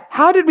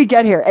 How did we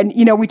get here? And,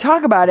 we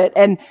talk about it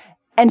and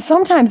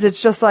sometimes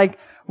it's just like,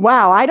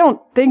 wow, I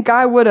don't think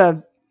I would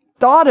have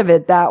thought of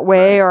it that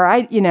way or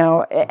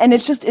and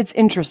it's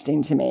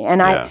interesting to me.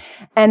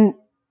 And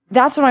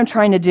that's what I'm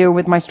trying to do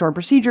with my stored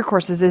procedure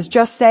courses is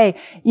just say,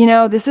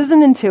 this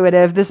isn't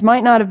intuitive. This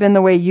might not have been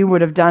the way you would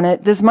have done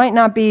it. This might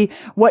not be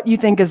what you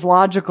think is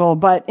logical,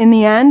 but in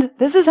the end,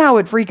 this is how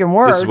it freaking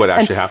works. This is what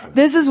actually happens.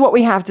 This is what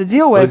we have to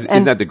deal with.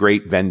 Isn't that the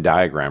great Venn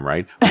diagram,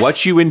 right?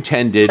 What you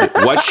intended,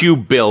 what you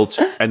built,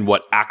 and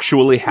what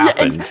actually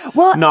happened.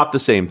 Not the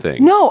same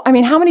thing. No, I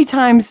mean, how many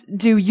times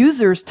do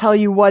users tell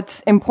you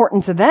what's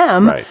important to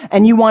them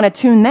and you want to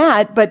tune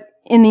that, but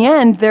in the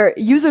end, their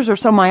users are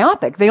so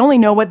myopic. They only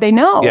know what they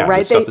know, right?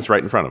 The stuff that's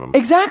right in front of them.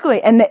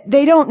 Exactly. And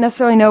they don't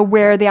necessarily know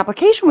where the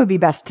application would be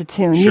best to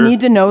tune. You need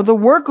to know the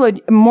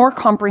workload more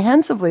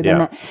comprehensively than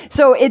that.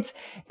 So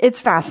it's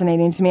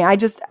fascinating to me.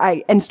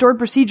 And stored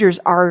procedures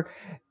are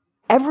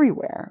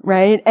everywhere,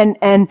 right?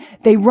 And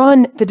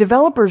the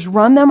developers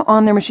run them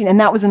on their machine. And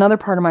that was another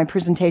part of my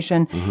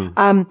presentation.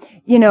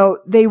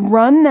 They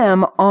run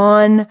them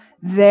on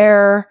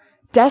their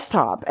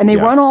desktop and they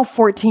run all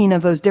 14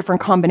 of those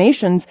different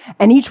combinations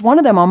and each one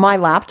of them on my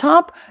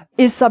laptop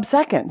is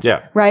sub-second,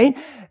 right?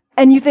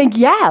 And you think,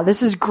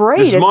 this is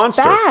great. It's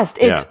fast.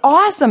 It's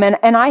awesome. And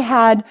I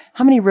had,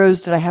 how many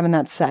rows did I have in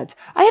that set?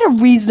 I had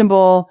a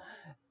reasonable,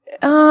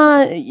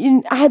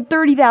 I had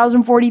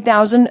 30,000,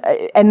 40,000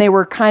 and they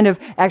were kind of,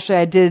 actually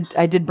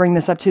I did bring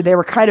this up too. They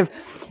were kind of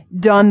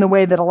done the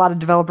way that a lot of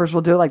developers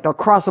will do it. Like they'll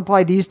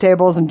cross-apply these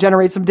tables and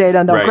generate some data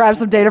and they'll grab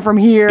some data from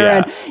here.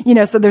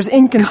 And, so there's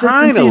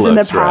inconsistencies in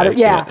the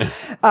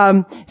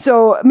pattern.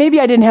 So maybe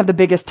I didn't have the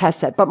biggest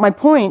test set, but my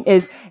point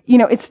is,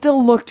 it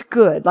still looked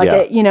good. Like,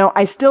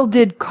 I still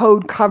did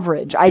code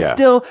coverage. I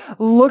still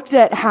looked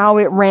at how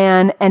it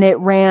ran and it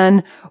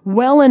ran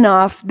well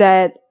enough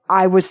that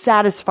I was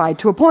satisfied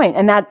to a point.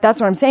 And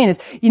that's what I'm saying is,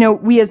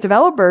 we as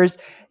developers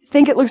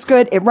think it looks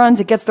good, it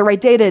runs, it gets the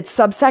right data, it's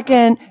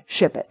sub-second,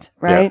 ship it,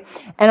 right?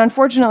 And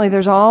unfortunately,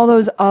 there's all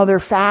those other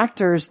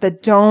factors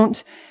that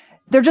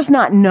they're just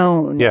not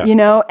known,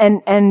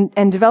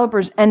 and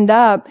developers end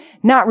up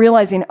not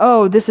realizing,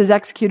 this is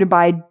executed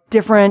by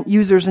different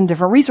users in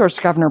different resource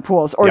governor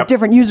pools or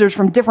different users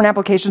from different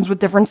applications with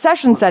different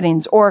session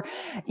settings or,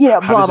 How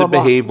does it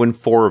behave when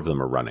 4 of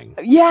them are running?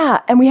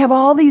 Yeah. And we have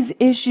all these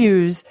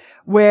issues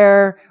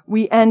where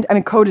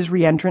code is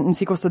reentrant in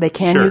SQL, so they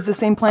can use the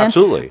same plan.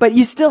 Absolutely. But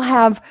you still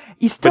have that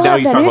issue. But now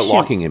you're talking about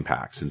locking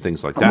impacts and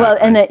things like that. Well,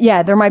 and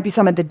there might be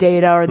some at the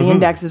data or the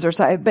indexes or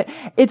something, but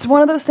it's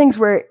one of those things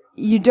where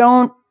you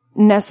don't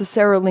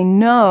necessarily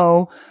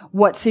know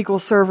what SQL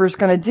Server is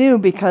going to do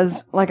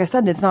because, like I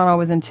said, it's not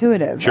always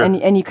intuitive.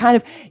 And you kind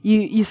of,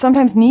 you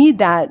sometimes need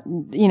that,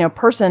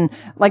 person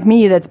like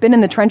me that's been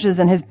in the trenches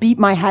and has beat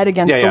my head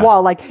against the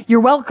wall. Like,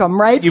 you're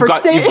welcome, right? You've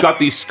got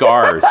these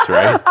scars,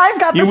 right? I've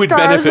got the scars. You would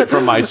benefit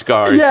from my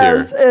scars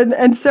here.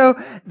 And so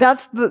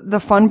that's the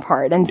fun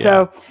part. And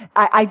so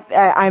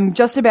I'm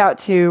just about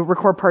to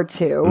record part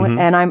 2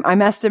 and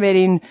I'm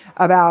estimating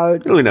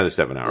about really another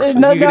 7 hours.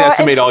 You can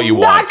estimate all you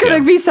want. Not going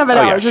to be 7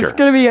 hours. It's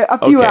going to be a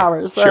few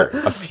hours. Sure.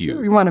 A few.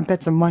 You want to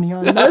bet some money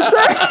on this?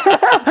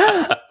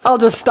 I'll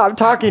just stop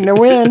talking to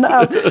win.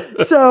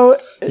 Actually,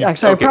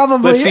 I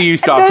probably. Let's see you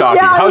stop talking.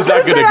 How's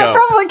that going to go? I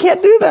probably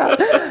can't do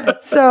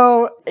that.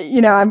 So,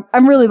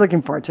 I'm really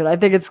looking forward to it. I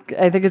think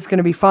it's going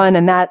to be fun,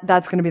 and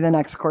that's going to be the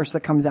next course that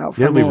comes out.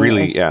 That'll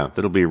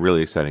be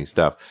really exciting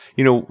stuff.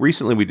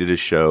 Recently we did a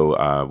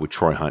show with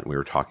Troy Hunt. We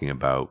were talking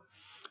about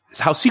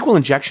how SQL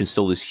injection is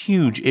still this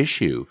huge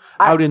issue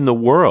out in the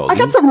world. I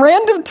got some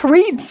random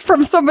tweets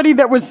from somebody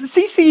that was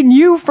CCing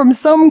you from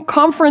some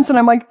conference, and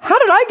I'm like, how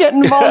did I get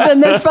involved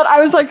in this? But I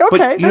was like,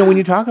 okay. But, when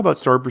you talk about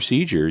stored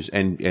procedures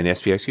and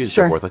SPXQ and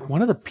so forth, like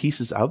one of the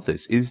pieces of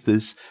this is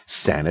this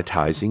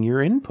sanitizing your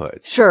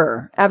inputs.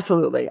 Sure.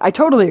 Absolutely. I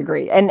totally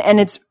agree. And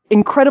it's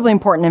incredibly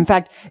important. In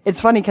fact,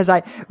 it's funny because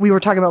we were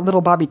talking about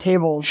little Bobby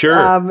tables. Sure.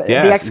 The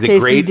XKCD. The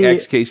great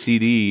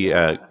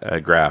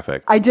XKCD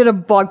graphic. I did a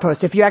blog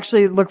post. If you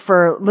actually look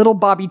for Little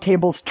Bobby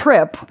Tables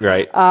Trip,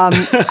 right.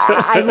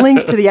 I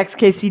linked to the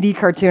XKCD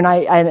cartoon.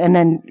 And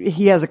then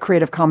he has a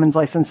Creative Commons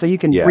license, so you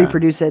can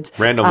reproduce it.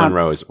 Randall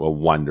Monroe is a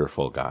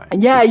wonderful guy.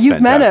 Yeah, He's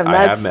you've met him. I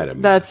have met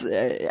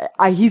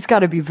him. He's got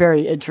to be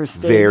very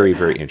interesting. Very,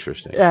 very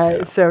interesting.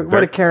 So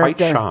what a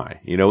character. Quite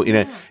shy.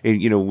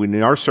 When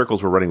in our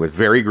circles we're running with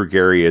very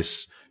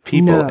gregarious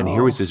people, and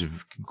here was this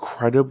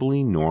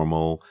incredibly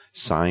normal,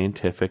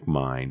 scientific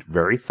mind,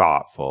 very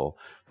thoughtful.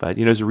 But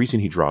there's a reason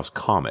he draws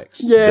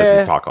comics. Yeah. He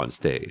doesn't talk on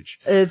stage.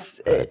 But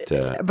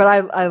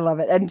I love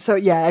it. And so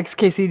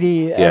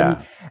XKCD.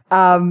 Yeah.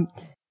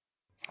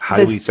 How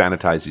do we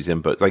sanitize these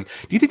inputs? Like,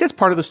 do you think that's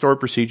part of the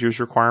stored procedures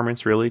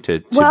requirements, really, to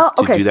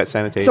do that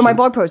sanitation? So my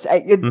blog post,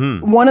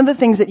 one of the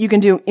things that you can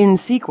do in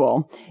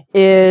SQL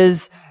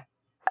is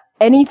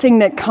anything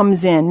that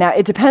comes in. Now,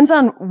 it depends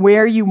on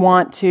where you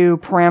want to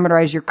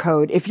parameterize your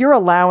code. If you're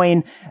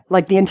allowing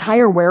like the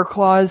entire where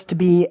clause to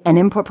be an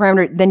input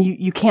parameter, then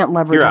you can't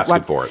leverage You're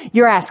asking for it.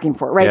 You're asking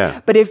for it, right?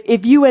 Yeah. But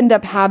if you end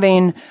up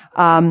having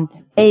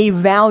a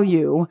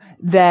value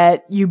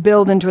that you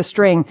build into a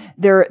string,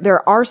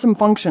 there are some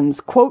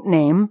functions. Quote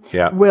name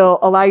will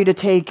allow you to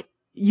take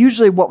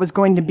usually what was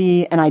going to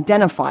be an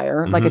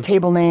identifier, like a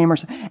table name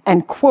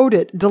and quote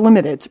it,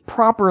 delimit it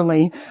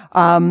properly,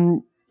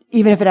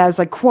 even if it has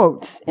like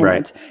quotes in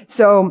it.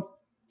 So,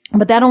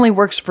 but that only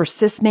works for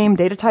sysname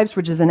data types,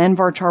 which is an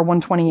nvarchar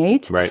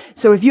 128. Right.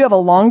 So if you have a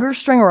longer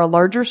string or a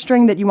larger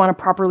string that you want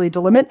to properly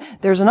delimit,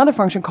 there's another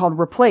function called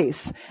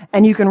replace,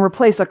 and you can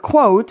replace a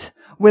quote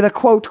with a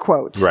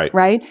quote.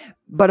 Right.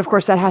 But of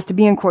course that has to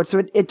be in quotes.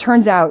 So it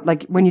turns out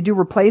like when you do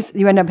replace,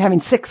 you end up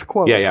having 6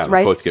 quotes. Yeah.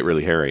 Right. The quotes get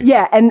really hairy.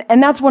 Yeah. And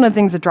that's one of the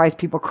things that drives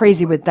people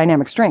crazy with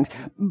dynamic strings.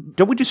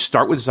 Don't we just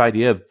start with this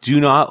idea of do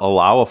not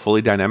allow a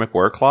fully dynamic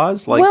where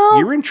clause? Like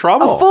you're in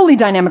trouble. A fully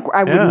dynamic,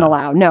 I wouldn't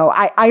allow. No,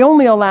 I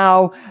only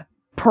allow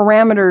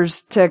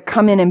parameters to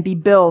come in and be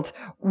built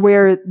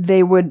where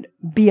they would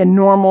be a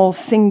normal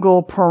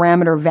single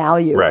parameter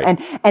value. Right.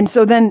 And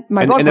so then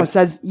my blog post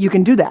says you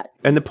can do that.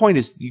 And the point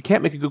is you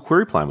can't make a good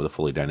query plan with a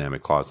fully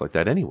dynamic clause like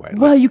that anyway.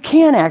 Well, you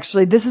can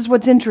actually. This is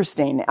what's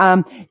interesting.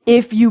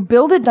 If you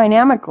build it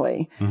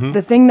dynamically,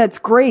 the thing that's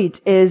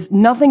great is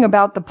nothing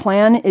about the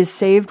plan is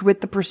saved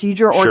with the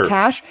procedure or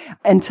cache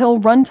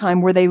until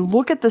runtime, where they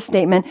look at the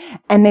statement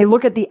and they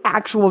look at the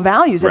actual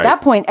values. At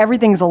that point,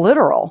 everything's a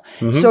literal.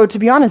 So to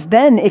be honest,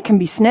 then it can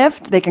be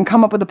sniffed. They can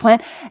come up with a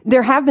plan.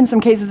 There have been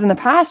some cases in the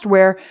past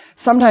where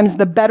sometimes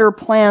the better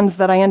plans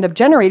that I end up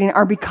generating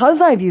are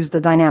because I've used a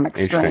dynamic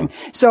string.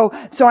 So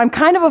I'm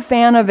kind of a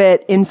fan of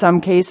it in some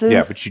cases.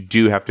 Yeah, but you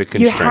do have to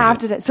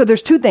constrain it. So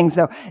there's 2 things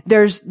though.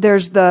 There's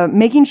the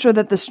making sure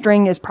that the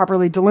string is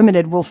properly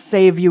delimited will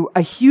save you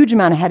a huge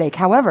amount of headache.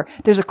 However,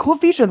 there's a cool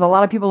feature that a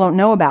lot of people don't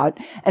know about,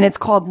 and it's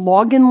called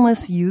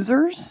loginless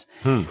users.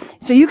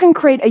 So you can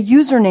create a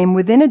username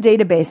within a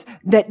database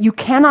that you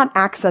cannot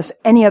access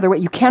any other way.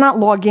 You cannot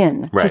log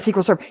in to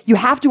SQL Server. You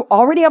have to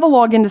already have a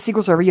login to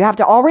SQL Server. You have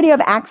to already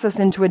have access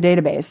into a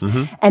database.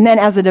 And then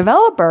as a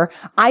developer,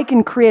 I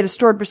can create a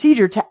stored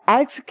procedure to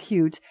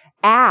execute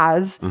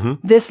as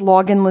this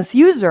loginless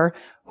user,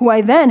 who I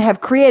then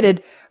have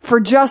created for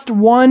just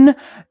one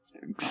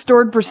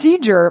stored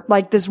procedure,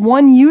 like this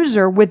one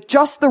user with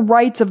just the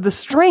rights of the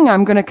string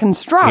I'm going to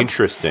construct.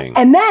 Interesting.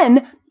 And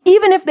then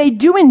even if they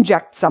do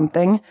inject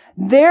something,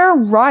 their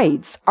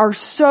rights are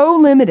so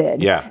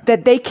limited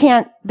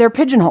that they're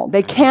pigeonholed.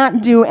 They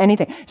can't do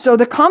anything. So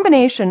the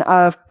combination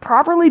of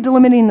properly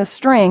delimiting the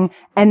string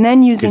and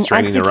then using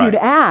execute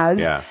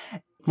as.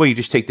 Well, you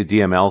just take the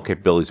DML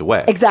capabilities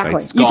away.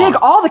 Exactly. You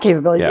take all the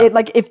capabilities.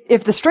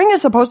 If the string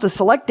is supposed to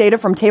select data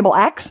from table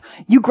X,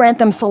 you grant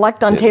them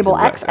select on table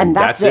X, and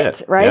that's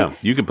it, right? Yeah.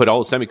 You can put all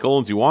the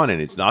semicolons you want,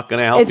 and it's not going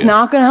to help you. It's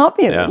not going to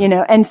help you,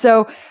 And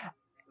so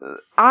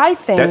I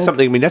think that's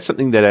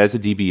something that as a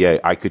DBA,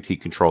 I could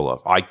take control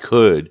of. I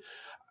could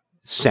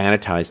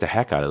sanitize the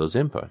heck out of those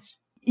inputs.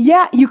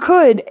 Yeah, you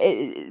could.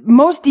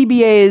 Most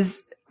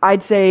DBAs,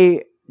 I'd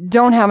say,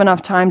 don't have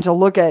enough time to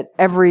look at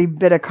every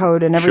bit of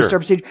code and every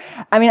stored procedure.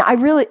 I mean,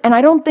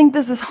 I don't think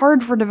this is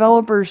hard for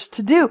developers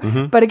to do.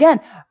 But again,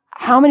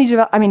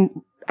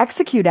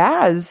 execute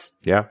as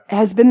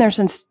has been there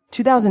since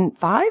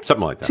 2005?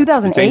 Something like that.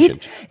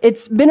 2008?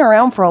 It's been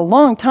around for a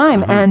long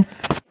time, and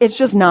it's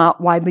just not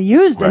widely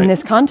used in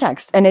this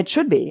context, and it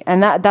should be.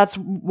 And that's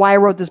why I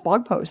wrote this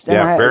blog post.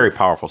 And very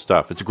powerful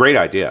stuff. It's a great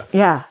idea.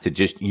 Yeah. To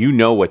just,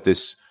 what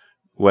this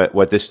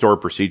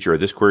stored procedure or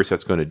this query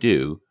set's going to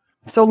do.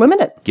 So limit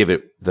it. Give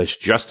it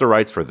just the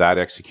rights for that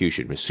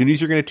execution. As soon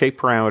as you're going to take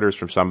parameters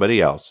from somebody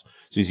else,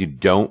 since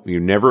you're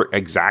never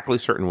exactly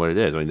certain what it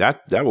is. I mean,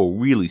 that will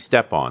really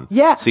step on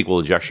SQL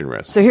injection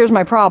risk. So here's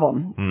my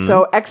problem.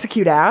 So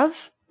execute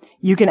as,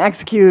 you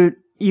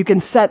can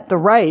set the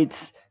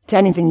rights to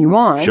anything you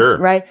want,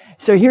 right?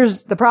 So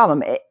here's the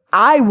problem.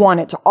 I want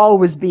it to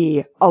always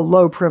be a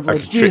low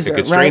privileged user, a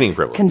constraining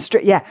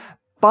privilege.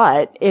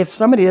 But if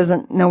somebody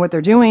doesn't know what they're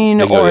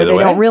doing or they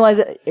don't realize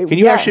it. Can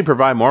you actually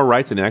provide more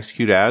rights in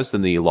execute as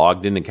than the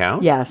logged in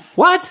account? Yes.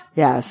 What?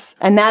 Yes.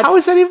 And that's. How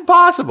is that even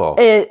possible?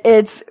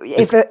 If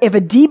a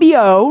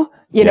DBO,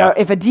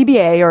 if a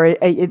DBA or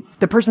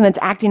the person that's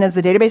acting as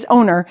the database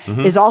owner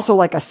is also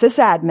like a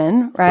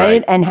sysadmin,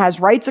 right? And has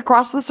rights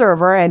across the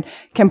server and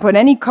can put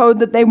any code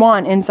that they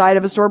want inside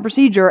of a stored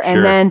procedure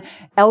and then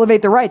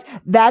elevate the rights.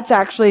 That's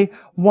actually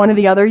one of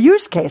the other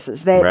use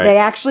cases. They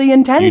actually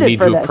intended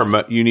for this.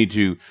 You need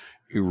to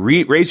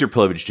raise your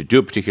privilege to do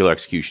a particular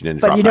execution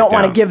and but you don't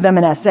want to give them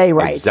an SA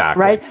right.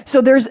 Exactly. Right?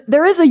 So there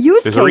is a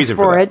use case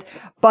for it,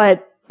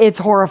 but it's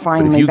horrifyingly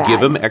bad. But if you give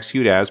them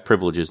execute as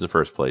privileges in the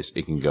first place,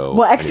 it can go.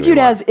 Well, execute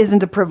as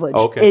isn't a privilege.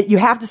 Okay. You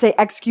have to say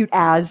execute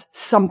as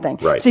something.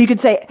 Right. So you could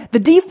say the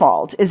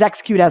default is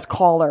execute as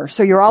caller.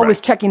 So you're always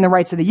checking the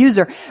rights of the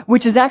user,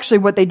 which is actually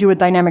what they do with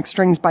dynamic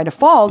strings by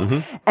default.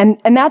 And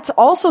that's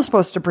also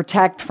supposed to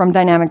protect from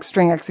dynamic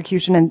string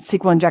execution and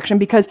SQL injection,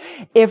 because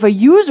if a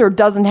user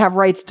doesn't have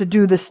rights to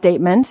do the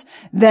statement,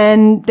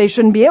 then they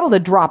shouldn't be able to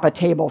drop a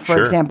table, for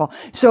example.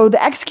 So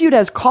the execute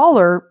as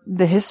caller,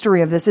 the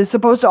history of this is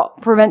supposed to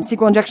prevent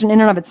SQL injection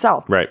in and of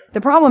itself. Right.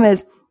 The problem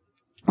is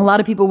a lot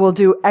of people will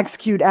do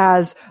execute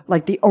as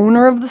like the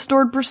owner of the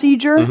stored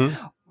procedure,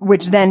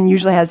 which then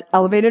usually has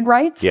elevated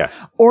rights. Yes.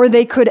 Or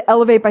they could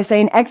elevate by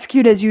saying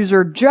execute as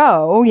user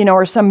Joe,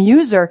 or some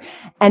user,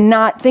 and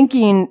not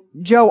thinking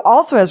Joe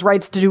also has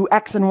rights to do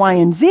X and Y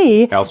and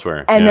Z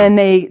elsewhere. And then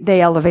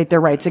they elevate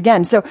their rights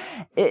again. So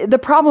the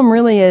problem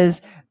really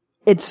is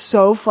it's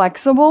so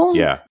flexible.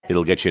 Yeah.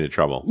 It'll get you into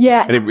trouble.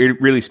 Yeah. And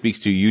it really speaks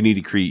to you need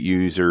to create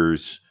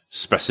users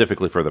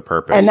specifically for the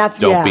purpose. And that's,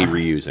 don't be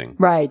reusing.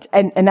 Right.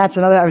 And that's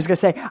another, I was going to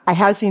say, I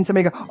have seen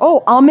somebody go,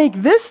 oh, I'll make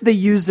this the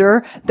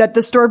user that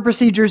the stored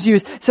procedures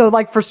use. So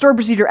like for stored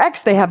procedure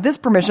X, they have this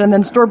permission, and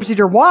then stored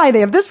procedure Y, they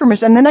have this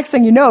permission. And the next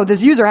thing you know,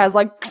 this user has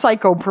like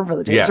psycho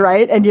privileges,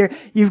 right? And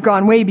you've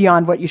gone way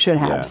beyond what you should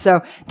have. Yeah.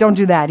 So don't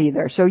do that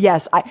either. So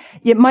yes,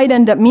 it might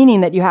end up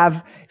meaning that you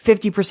have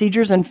 50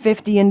 procedures and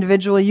 50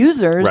 individual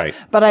users. Right.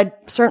 But I'd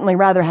certainly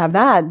rather have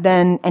that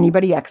than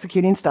anybody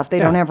executing stuff they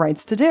don't have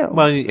rights to do.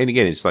 Well, and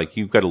again, it's like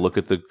you've got to look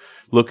at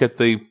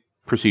the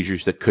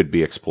procedures that could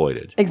be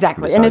exploited.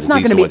 Exactly. And it's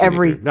not going to be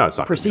every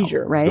procedure,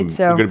 procedure, right?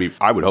 So going to be,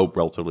 I would hope,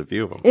 relatively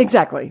few of them.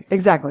 Exactly.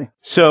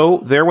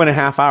 So there went a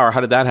half hour.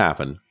 How did that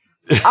happen?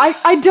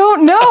 I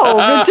don't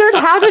know, Richard.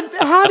 How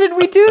did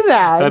we do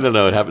that? I don't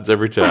know. It happens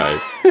every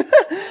time.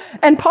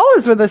 And Paul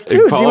is with us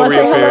too. Do you want to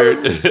say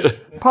hello?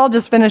 Paul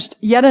just finished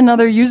yet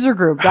another user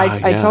group.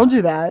 I told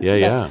you that.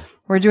 Yeah.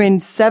 We're doing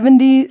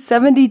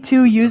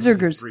 72 user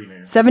groups,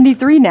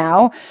 73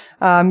 now,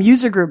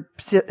 user group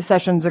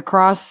sessions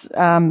across,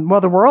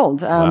 the world.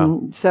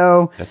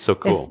 So that's so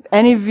cool. If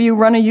any of you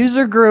run a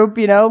user group,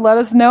 let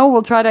us know.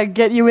 We'll try to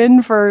get you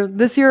in for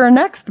this year or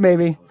next,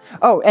 maybe.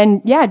 Oh,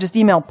 and just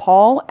email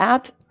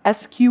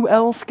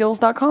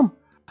paul@sqlskills.com.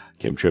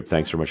 Kim Tripp,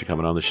 thanks so much for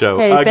coming on the show.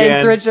 Hey,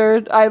 thanks,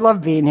 Richard. I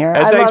love being here.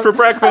 And thanks for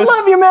breakfast. I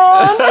love you, man.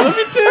 I love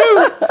you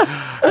too.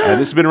 And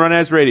this has been Run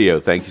As Radio.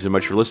 Thank you so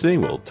much for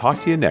listening. We'll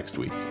talk to you next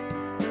week.